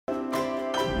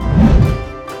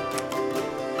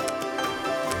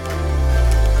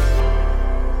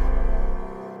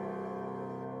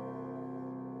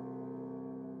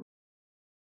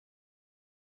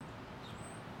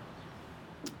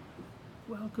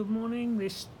Good morning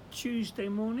this Tuesday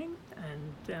morning,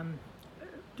 and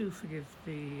do forgive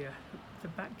the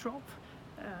backdrop.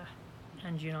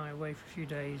 Angie and I are away for a few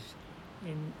days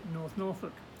in North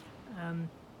Norfolk.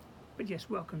 But yes,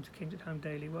 welcome to Kings at Home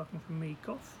Daily. Welcome from me,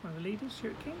 Goff, one of the leaders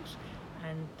here at Kings.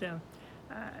 And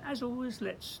as always,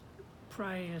 let's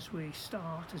pray as we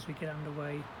start, as we get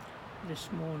underway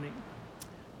this morning.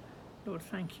 Lord,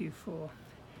 thank you for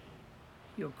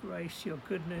your grace, your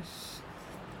goodness.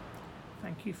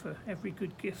 Thank you for every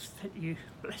good gift that you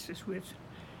bless us with.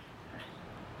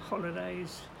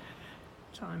 Holidays,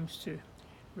 times to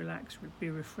relax, be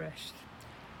refreshed.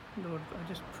 Lord, I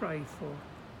just pray for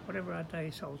whatever our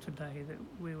days hold today, that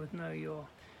we would know your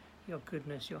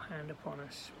goodness, your hand upon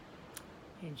us.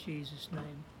 In Jesus'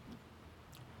 name,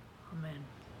 amen.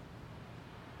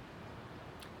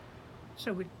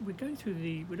 So we're going through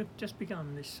we've just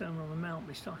begun this Sermon on the Mount.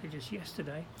 We started just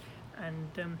yesterday,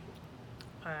 and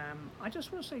I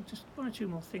just want to say just one or two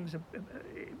more things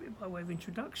by way of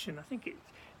introduction. I think it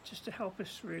just to help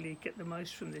us really get the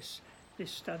most from this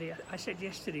study. I said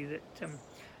yesterday that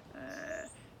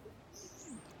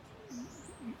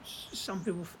some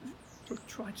people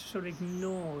try to sort of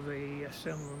ignore the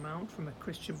Sermon on the Mount from a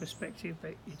Christian perspective.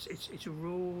 It's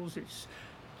rules, it's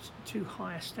too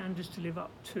high standards to live up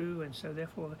to, and so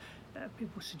therefore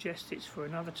people suggest it's for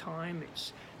another time.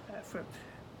 It's for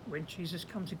when Jesus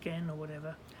comes again or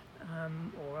whatever,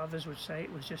 or others would say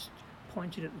it was just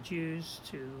pointed at the Jews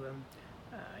to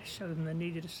show them they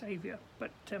needed a saviour.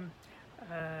 But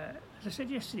as I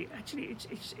said yesterday, actually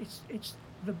it's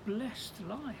the blessed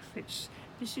life.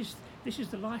 This is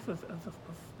the life of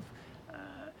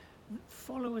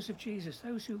followers of Jesus,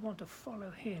 those who want to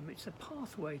follow him. It's a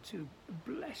pathway to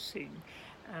blessing.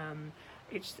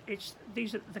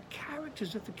 These are the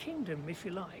characters of the kingdom, if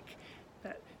you like,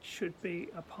 that should be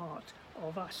a part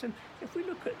of us. And if we're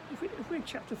in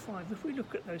chapter 5, if we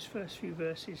look at those first few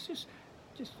verses,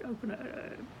 just open it,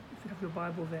 if you have your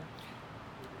Bible there.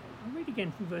 I'll read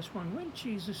again from verse 1. When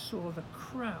Jesus saw the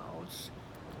crowds,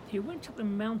 he went up the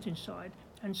mountainside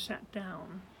and sat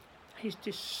down. His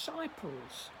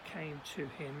disciples came to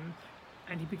him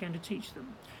and he began to teach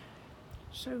them.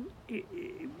 So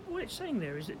what it's saying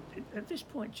there is that at this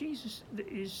point Jesus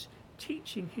is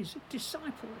teaching his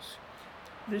disciples.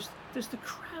 There's the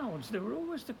crowds. There are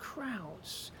always the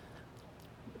crowds,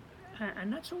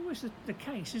 and that's always the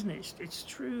case, isn't it? It's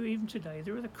true even today.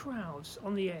 There are the crowds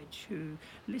on the edge who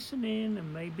listen in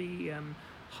and maybe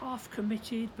half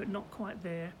committed but not quite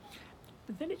there.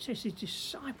 But then it says his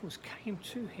disciples came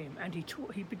to him and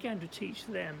he began to teach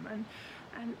them.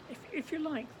 And if you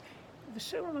like, the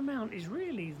Sermon on the Mount is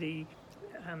really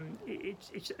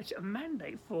it's a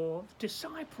mandate for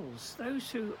disciples,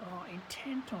 those who are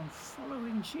intent on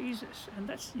following Jesus, and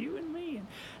that's you and me.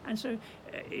 And so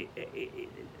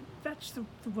that's the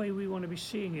way we want to be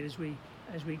seeing it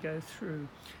as we go through.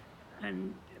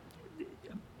 And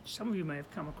some of you may have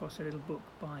come across a little book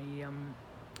by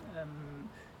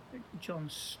John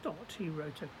Stott. He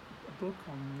wrote a book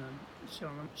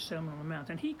on Sermon on the Mount,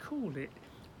 and he called it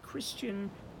Christian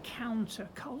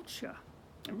Counterculture.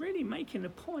 And really making the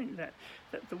point that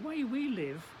the way we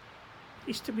live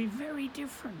is to be very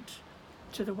different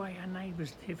to the way our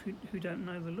neighbours live who don't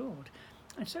know the Lord.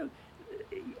 And so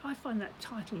I find that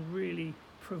title really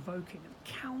provoking,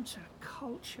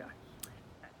 counterculture.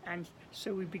 And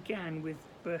so we began with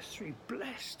verse 3,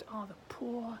 blessed are the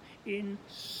poor in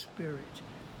spirit.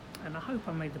 And I hope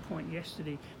I made the point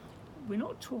yesterday, we're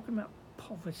not talking about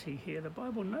poverty here. The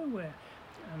Bible nowhere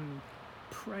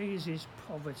praises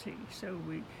poverty, so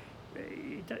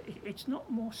it's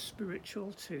not more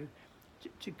spiritual to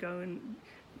go and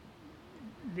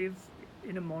live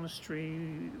in a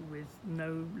monastery with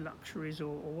no luxuries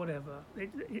or whatever.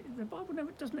 The Bible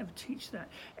doesn't ever teach that.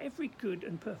 Every good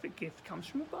and perfect gift comes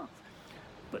from above,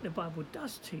 but the Bible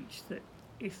does teach that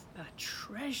if a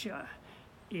treasure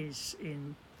is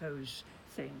in those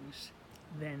things,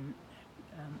 then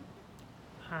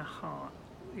our heart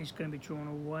is going to be drawn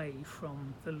away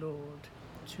from the Lord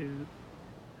to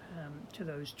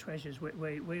those treasures.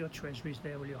 Where your treasure is,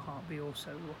 there will your heart be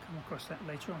also. We'll come across that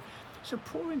later on. So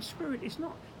poor in spirit is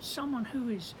not someone who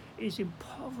is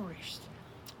impoverished.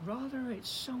 Rather, it's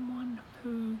someone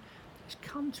who has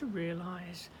come to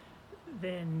realize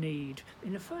their need.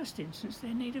 In the first instance,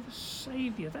 their need of a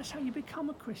saviour. That's how you become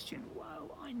a Christian.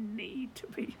 Wow, I need to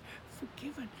be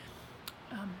forgiven.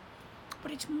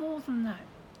 But it's more than that.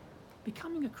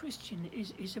 Becoming a Christian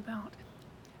is about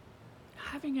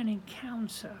having an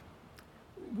encounter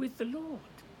with the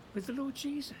Lord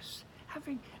Jesus,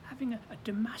 having a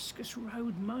Damascus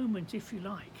Road moment, if you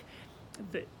like,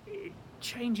 that it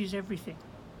changes everything.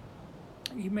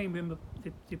 You may remember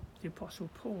the Apostle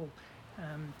Paul.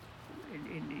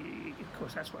 Of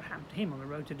course, that's what happened to him on the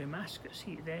road to Damascus.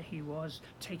 There he was,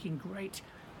 taking great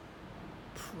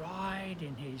pride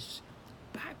in his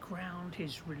background,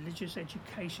 his religious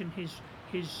education, his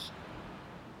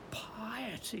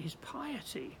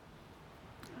piety.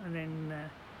 And then,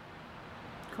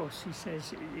 of course, he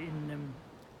says in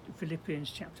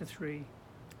Philippians chapter 3,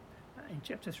 in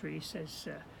chapter 3 he says,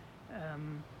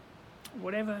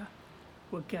 whatever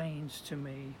were gains to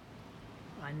me,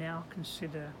 I now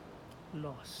consider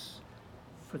loss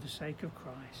for the sake of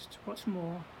Christ. What's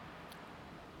more,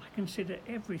 I consider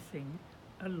everything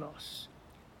a loss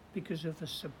because of the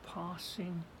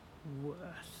surpassing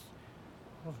worth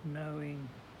of knowing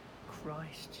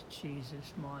Christ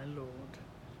Jesus my Lord.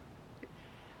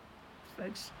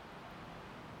 Folks,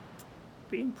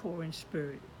 being poor in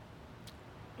spirit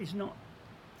is not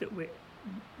that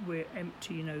we're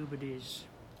empty nobodies.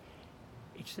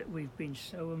 It's that we've been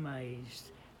so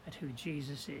amazed at who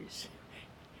Jesus is.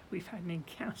 We've had an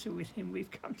encounter with him. We've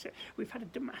had a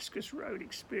Damascus Road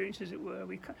experience, as it were.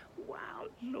 Wow,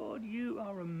 Lord, you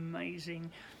are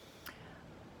amazing.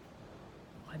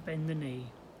 I bend the knee.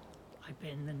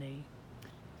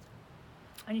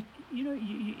 And you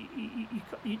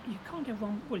can't have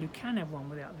one. Well, you can have one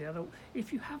without the other.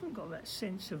 If you haven't got that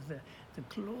sense of the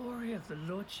glory of the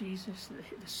Lord Jesus,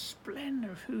 the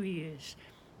splendour of who he is,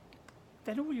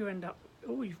 then all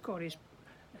you've got is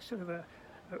sort of a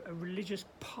religious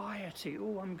piety.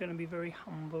 Oh, I'm going to be very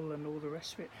humble and all the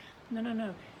rest of it.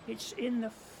 No. It's in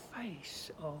the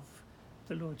face of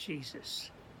the Lord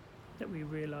Jesus that we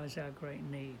realise our great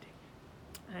need,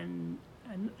 and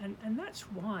that's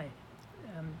why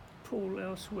Paul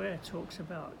elsewhere talks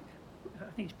about. I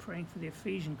think he's praying for the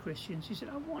Ephesian Christians. He said,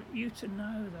 I want you to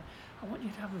know that I want you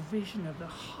to have a vision of the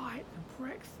height, the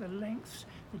breadth, the length,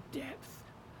 the depth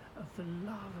of the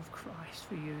love of Christ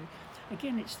for you.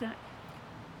 Again, it's that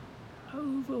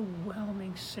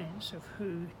overwhelming sense of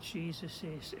who Jesus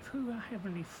is, of who our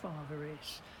Heavenly Father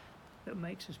is, that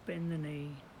makes us bend the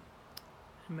knee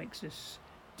and makes us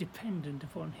dependent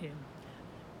upon him.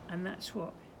 And that's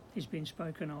what is being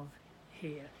spoken of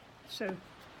here. So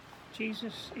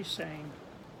Jesus is saying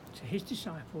to his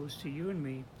disciples, to you and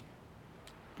me,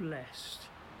 blessed,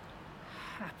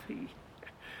 happy,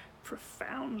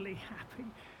 profoundly happy,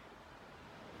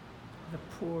 the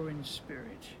poor in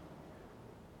spirit,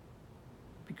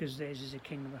 because theirs is a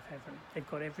kingdom of heaven. They've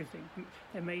got everything.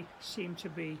 They may seem to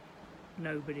be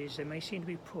nobodies, they may seem to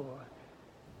be poor,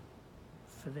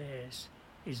 for theirs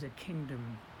is the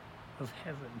kingdom of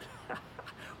heaven.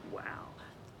 Wow.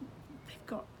 They've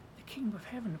got the kingdom of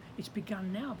heaven. It's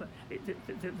begun now, but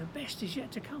the best is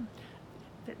yet to come.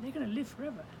 They're going to live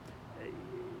forever.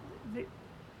 I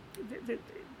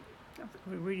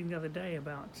was reading the other day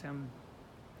about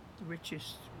the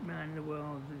richest man in the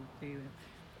world, the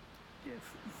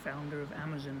founder of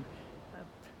Amazon,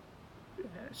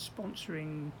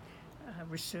 sponsoring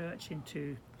research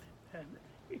into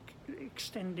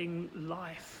extending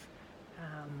life,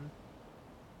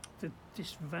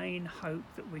 this vain hope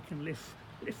that we can live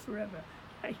forever.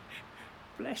 Hey,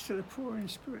 blessed are the poor in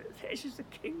spirit. This is the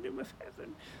kingdom of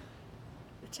heaven.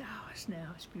 It's ours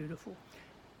now. It's beautiful.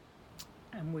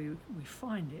 And we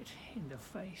find it in the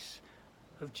face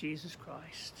of Jesus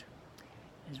Christ.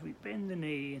 As we bend the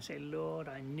knee and say, Lord,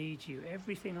 I need you.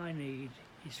 Everything I need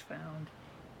is found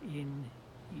in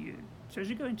you. So as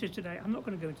we go into today, I'm not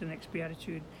going to go into the next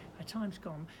beatitude. Our time's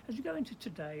gone. As we go into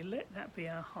today, let that be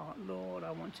our heart. Lord,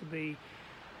 I want to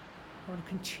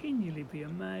continually be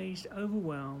amazed,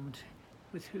 overwhelmed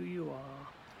with who you are.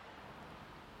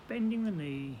 Bending the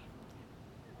knee,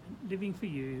 living for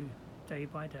you day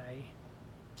by day.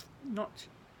 Not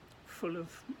full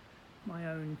of my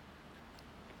own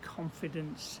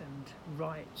confidence and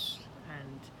rights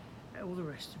and all the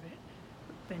rest of it,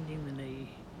 but bending the knee,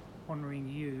 honouring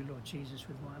you, Lord Jesus,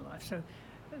 with my life. So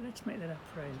let's make that our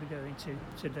prayer as we go into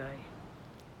today.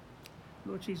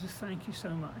 Lord Jesus, thank you so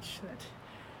much that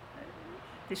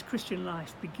this Christian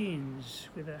life begins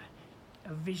with a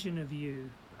vision of you,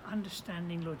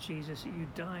 understanding, Lord Jesus, that you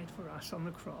died for us on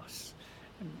the cross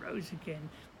and rose again.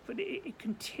 But it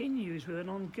continues with an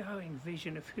ongoing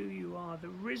vision of who you are, the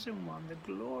risen one, the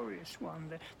glorious one,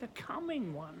 the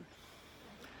coming one.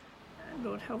 And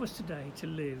Lord, help us today to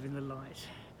live in the light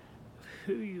of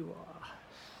who you are,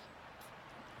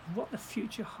 what the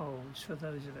future holds for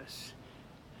those of us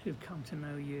who've come to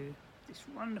know you, this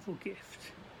wonderful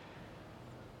gift,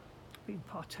 being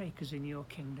partakers in your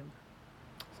kingdom.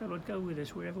 So Lord, go with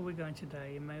us wherever we're going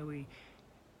today, and may we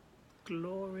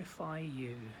glorify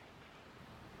you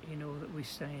in all that we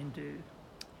say and do.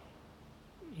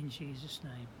 in Jesus'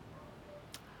 name.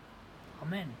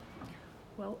 Amen.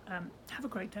 Well, have a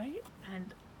great day,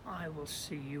 and I will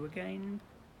see you again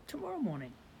tomorrow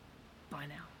morning. Bye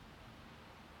now.